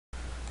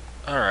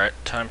Alright,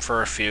 time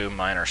for a few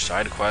minor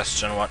side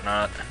quests and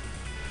whatnot.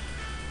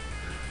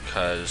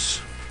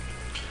 Because,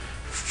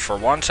 for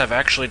once, I've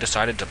actually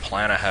decided to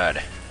plan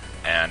ahead.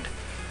 And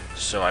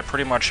so I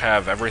pretty much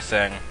have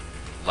everything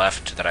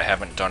left that I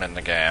haven't done in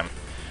the game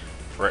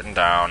written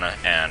down,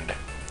 and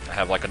I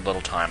have like a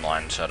little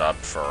timeline set up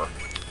for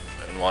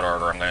in what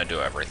order I'm going to do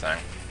everything.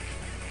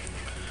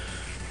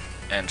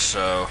 And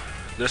so,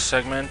 this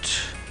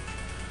segment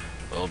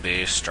will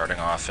be starting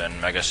off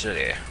in Mega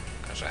City,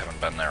 because I haven't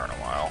been there in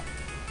a while.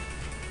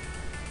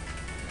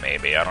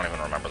 Maybe, I don't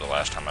even remember the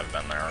last time I've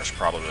been there. It was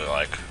probably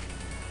like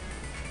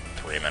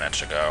 3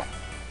 minutes ago.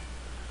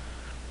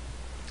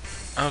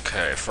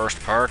 Okay, first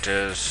part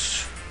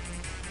is...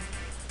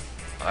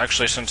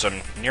 Actually, since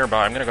I'm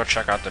nearby, I'm gonna go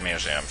check out the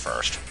museum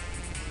first.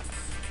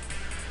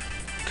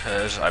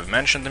 Because I've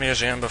mentioned the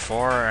museum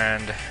before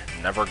and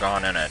never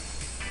gone in it.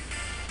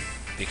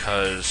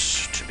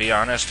 Because, to be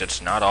honest,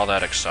 it's not all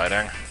that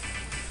exciting.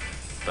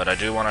 But I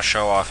do want to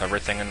show off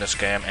everything in this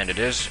game, and it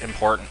is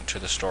important to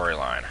the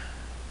storyline.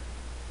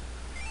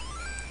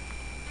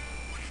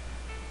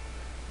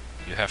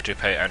 You have to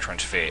pay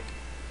entrance fee.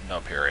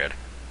 No period.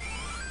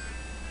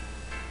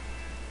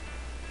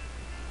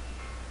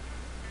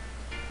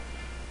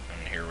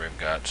 And here we've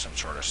got some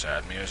sort of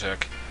sad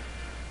music.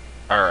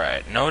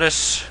 Alright,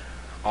 notice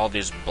all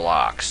these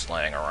blocks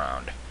laying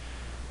around.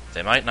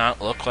 They might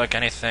not look like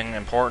anything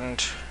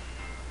important,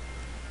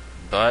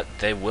 but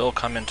they will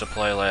come into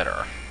play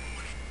later.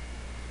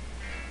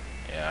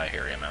 Yeah, I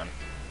hear you, man.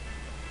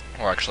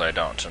 Well, actually I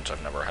don't, since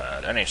I've never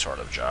had any sort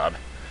of job,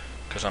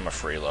 because I'm a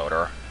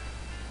freeloader.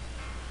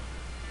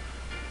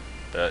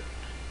 But,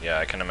 yeah,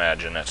 I can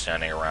imagine that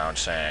standing around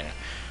saying,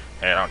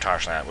 hey, don't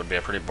touch that, would be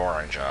a pretty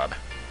boring job.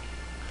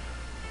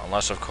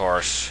 Unless, of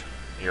course,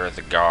 you're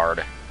the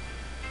guard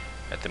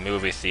at the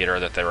movie theater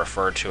that they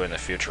referred to in the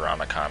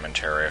Futurama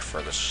commentary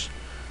for this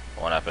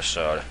one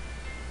episode,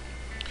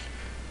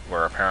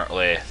 where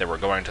apparently they were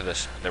going to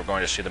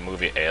see the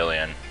movie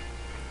Alien,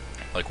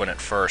 like when it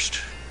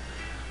first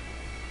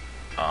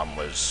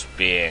was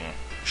being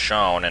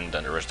shown, and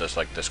then there was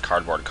this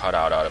cardboard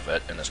cutout out of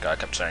it, and this guy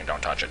kept saying,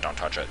 don't touch it, don't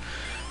touch it.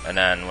 And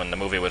then when the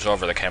movie was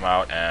over, they came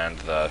out, and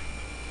the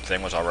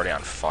thing was already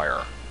on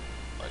fire.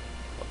 Like,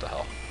 what the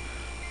hell?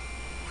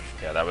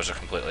 Yeah, that was a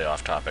completely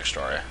off-topic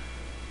story.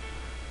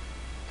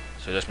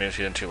 So this means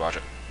he didn't watch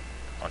it.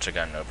 Once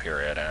again, no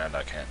period, and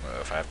I can't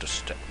move. I have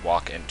to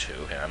walk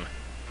into him.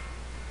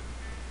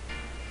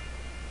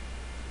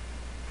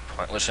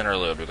 Pointless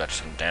interlude. We've got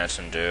some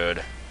dancing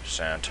dude,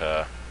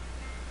 Santa,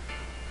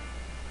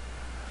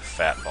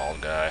 fat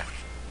bald guy.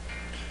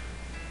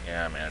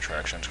 Yeah, main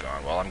attraction's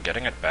gone. Well, I'm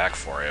getting it back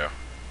for you.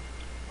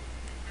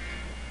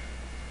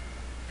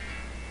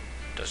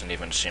 Doesn't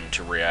even seem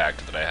to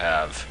react that I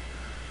have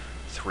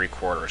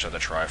 3/4 of the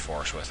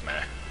Triforce with me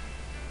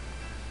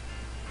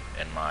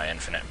in my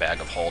infinite bag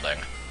of holding.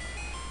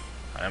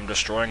 I am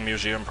destroying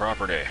museum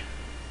property.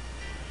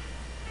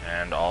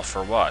 And all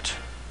for what?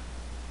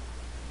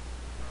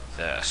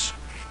 This.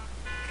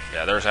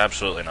 Yeah, there's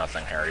absolutely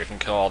nothing here. You can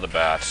kill all the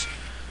bats,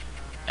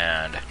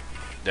 and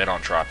they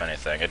don't drop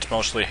anything. It's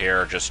mostly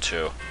here just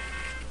to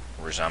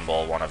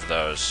resemble one of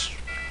those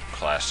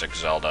classic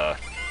Zelda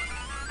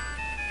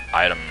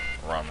item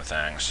room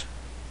things.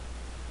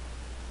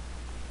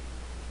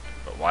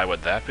 But why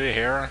would that be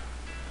here?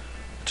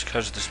 It's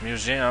because this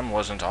museum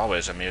wasn't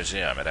always a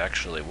museum. It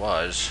actually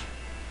was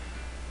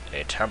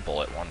a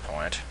temple at one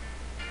point,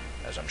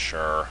 as I'm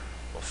sure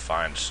we'll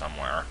find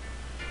somewhere.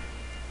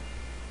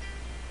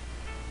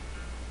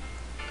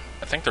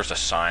 I think there's a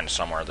sign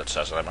somewhere that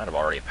says it. I might have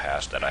already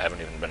passed it. I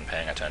haven't even been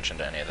paying attention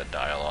to any of the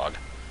dialogue.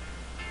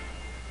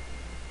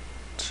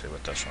 Let's see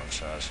what this one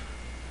says.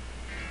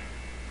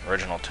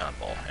 Original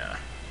temple, yeah.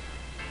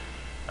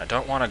 I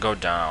don't want to go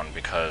down,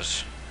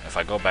 because if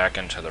I go back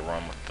into the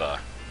room with the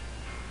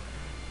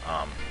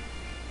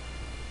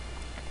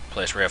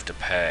place where you have to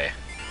pay,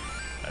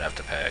 I'd have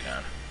to pay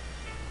again.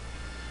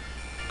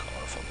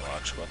 Colorful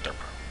blocks,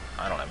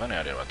 I don't have any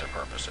idea what their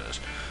purpose is.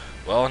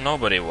 Well,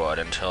 nobody would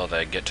until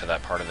they get to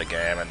that part of the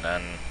game, and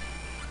then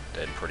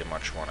they'd pretty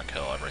much want to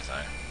kill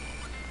everything.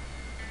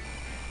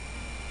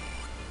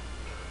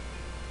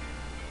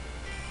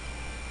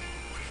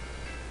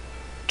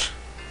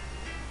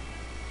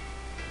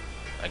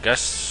 I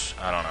guess,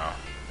 I don't know.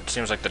 It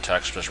seems like the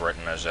text was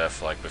written as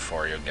if, like,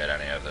 before you get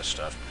any of this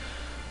stuff.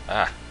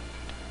 Ah.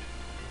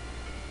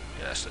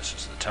 Yes, this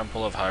is the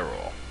Temple of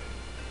Hyrule.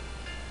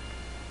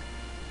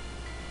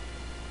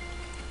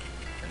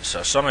 And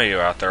so some of you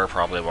out there are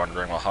probably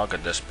wondering, well, how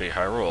could this be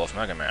Hyrule if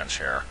Mega Man's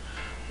here?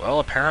 Well,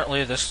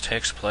 apparently this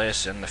takes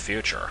place in the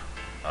future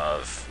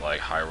of,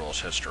 like,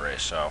 Hyrule's history,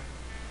 so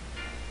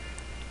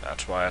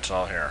that's why it's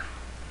all here.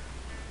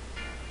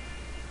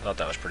 I thought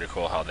that was pretty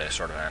cool how they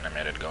sort of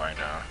animated going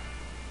down.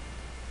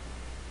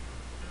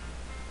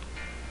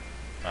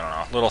 I don't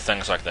know, little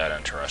things like that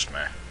interest me.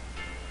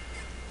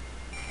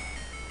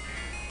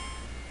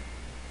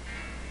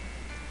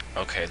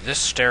 Okay, this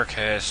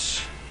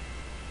staircase,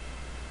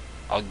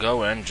 I'll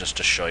go in just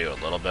to show you a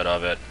little bit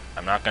of it.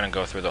 I'm not going to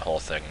go through the whole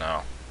thing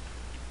now.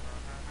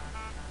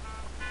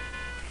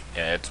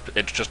 Yeah,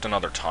 it's just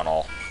another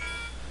tunnel.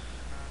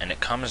 And it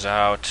comes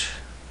out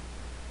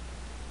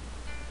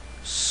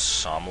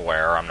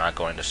somewhere. I'm not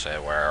going to say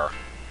where.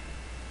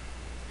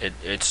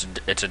 It's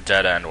a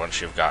dead end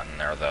once you've gotten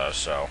there, though,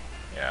 so,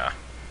 yeah.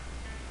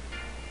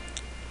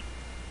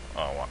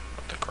 Oh, what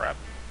the crap.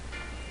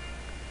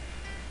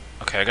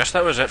 Okay, I guess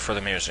that was it for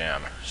the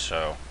museum,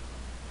 so...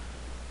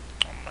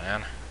 Oh,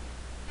 man.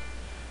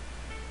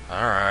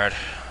 Alright,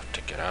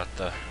 to get out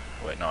the...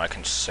 Wait, no, I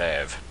can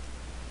save.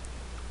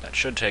 That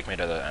should take me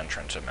to the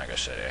entrance of Mega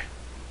City.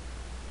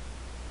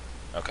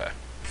 Okay.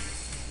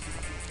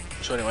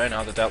 So anyway,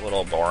 now that that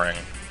little boring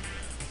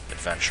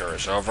adventure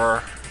is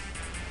over,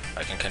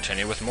 I can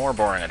continue with more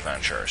boring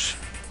adventures.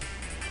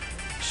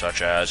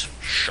 Such as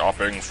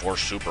shopping for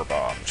super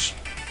bombs.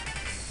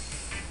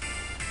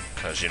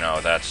 Because, you know,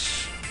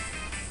 that's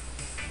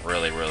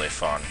really, really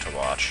fun to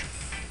watch.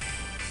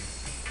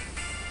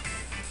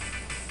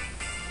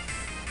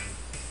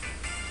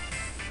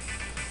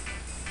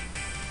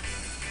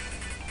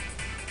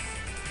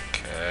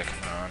 Okay,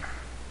 come on.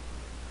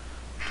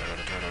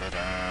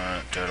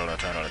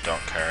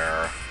 Don't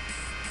care.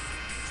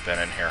 I've been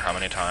in here how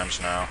many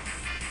times now?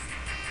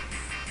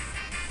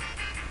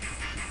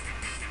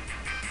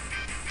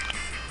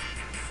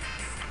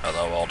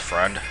 Hello, old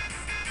friend.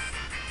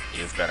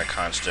 You've been a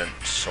constant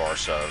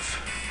source of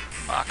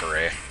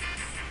mockery.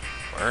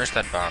 Where is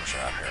that bomb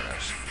shop? Here it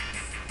is.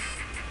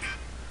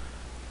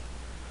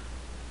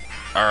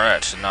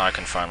 Alright, so now I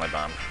can finally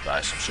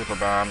buy some super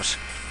bombs.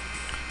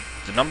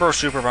 The number of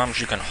super bombs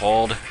you can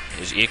hold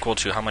is equal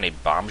to how many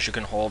bombs you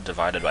can hold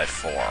divided by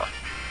 4.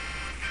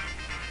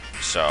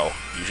 So,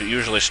 you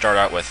usually start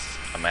out with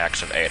a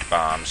max of 8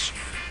 bombs.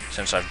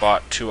 Since I've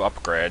bought 2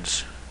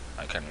 upgrades,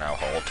 I can now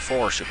hold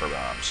 4 super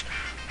bombs.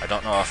 I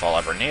don't know if I'll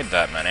ever need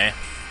that many,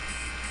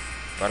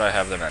 but I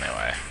have them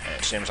anyway. And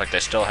it seems like they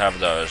still have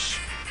those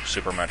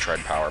Super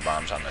Metroid power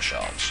bombs on the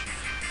shelves.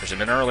 Because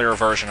in an earlier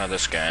version of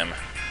this game,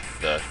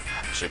 the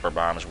super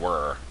bombs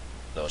were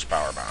those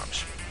power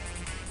bombs.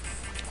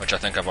 Which I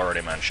think I've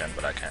already mentioned,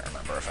 but I can't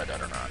remember if I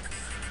did or not.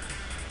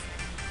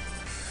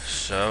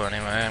 So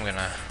anyway, I'm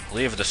gonna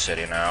leave the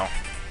city now.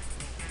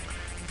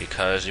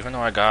 Because even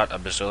though I got a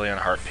bazillion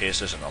heart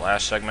pieces in the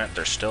last segment,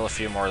 there's still a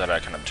few more that I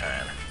can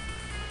obtain.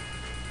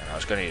 And I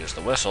was gonna use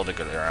the whistle to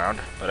get around,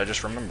 but I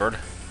just remembered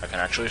I can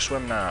actually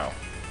swim now.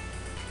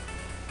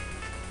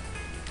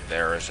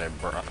 There is a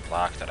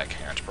block that I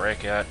can't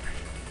break yet.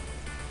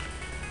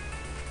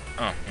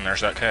 Oh, and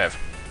there's that cave.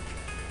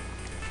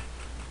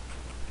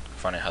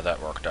 Funny how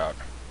that worked out.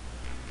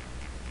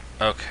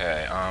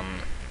 Okay,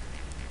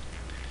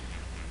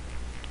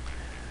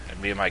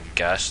 it'd be my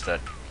guess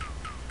that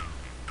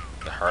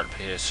the heart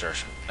piece, or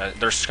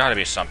there's gotta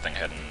be something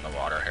hidden in the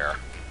water here.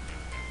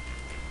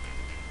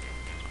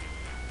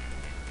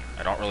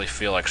 I don't really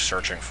feel like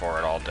searching for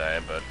it all day,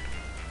 but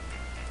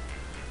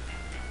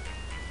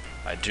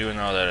I do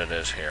know that it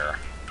is here.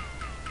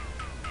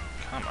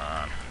 Come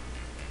on.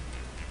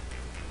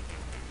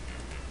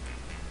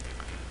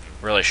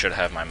 Really should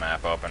have my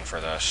map open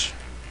for this.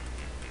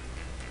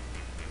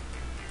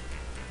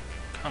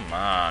 Come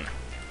on.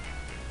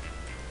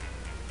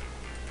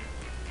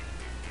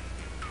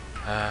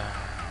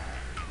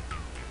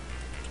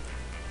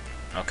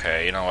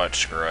 Okay, you know what?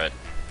 Screw it.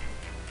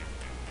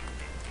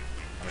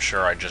 I'm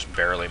sure I just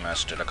barely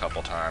missed it a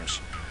couple times.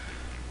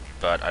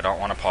 But I don't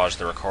want to pause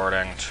the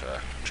recording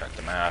to check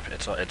the map.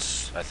 It's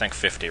I think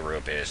 50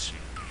 rupees.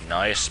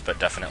 Nice, but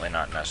definitely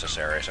not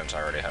necessary since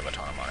I already have a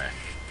ton of money.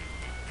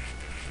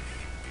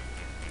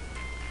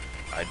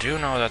 I do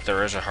know that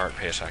there is a heart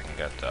piece I can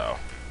get, though.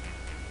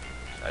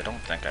 I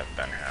don't think I've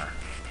been here.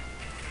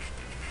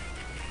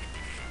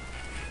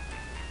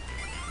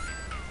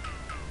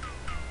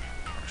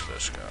 Where's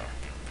this go?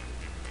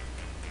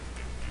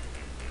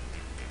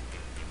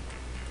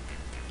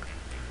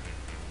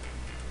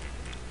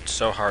 It's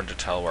so hard to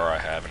tell where I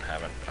have and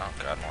haven't. Oh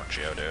god, more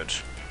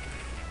Geodudes.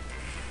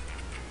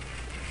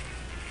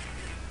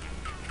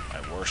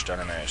 My worst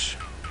enemies.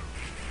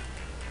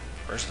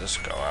 Where's this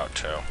go out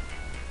to?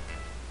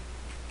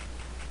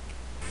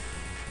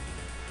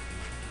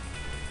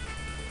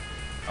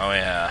 Oh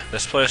yeah,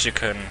 this place you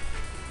can...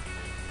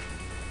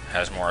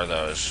 has more of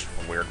those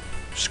weird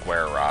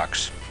square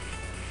rocks.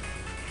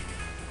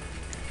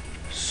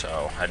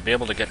 So, I'd be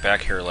able to get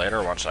back here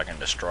later once I can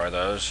destroy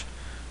those.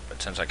 But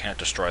since I can't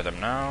destroy them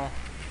now,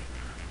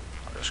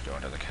 I'll just go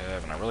into the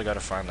cave, and I really gotta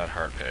find that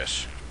heart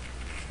piece.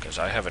 Because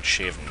I have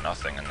achieved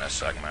nothing in this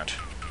segment.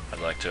 I'd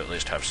like to at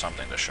least have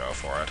something to show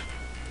for it.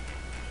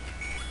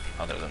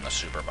 Other than the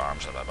super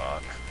bombs that I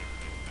bought.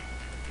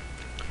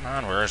 Come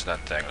on, where is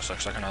that thing? This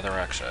looks like another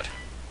exit.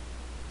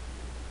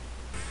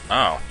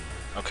 Oh,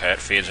 okay, it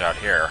feeds out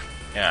here.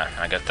 Yeah,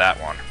 I get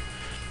that one.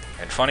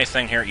 And funny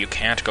thing here, you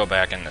can't go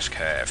back in this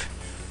cave.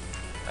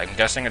 I'm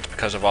guessing it's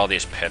because of all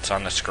these pits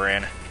on the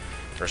screen.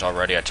 There's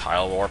already a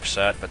tile warp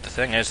set, but the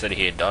thing is that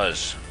he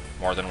does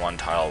more than one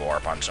tile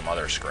warp on some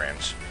other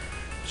screens.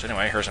 So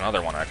anyway, here's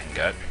another one I can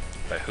get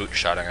by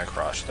hoot-shotting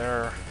across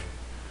there.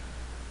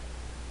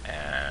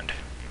 And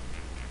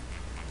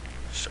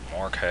some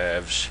more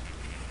caves.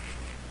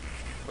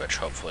 which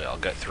hopefully I'll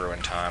get through in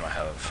time. I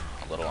have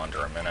a little under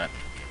a minute.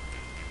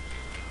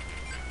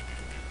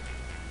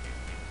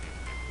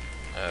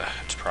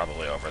 It's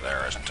probably over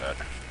there, isn't it?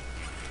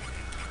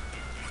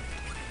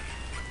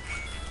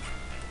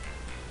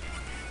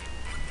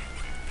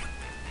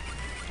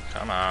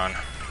 Come on.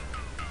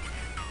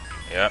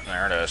 Yep,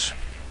 there it is.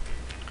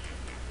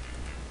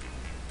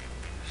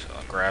 So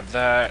I'll grab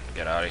that,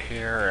 get out of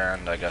here,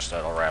 and I guess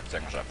that'll wrap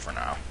things up for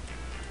now.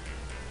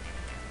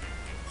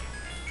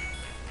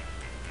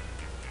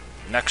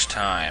 Next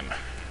time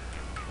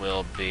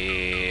will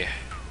be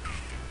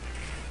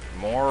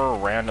more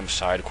random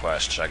side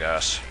quests, I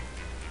guess.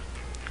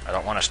 I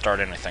don't want to start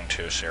anything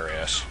too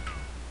serious.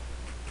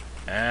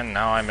 And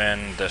now I'm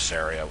in this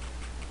area.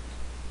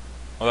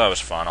 Well, that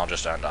was fun. I'll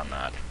just end on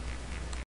that.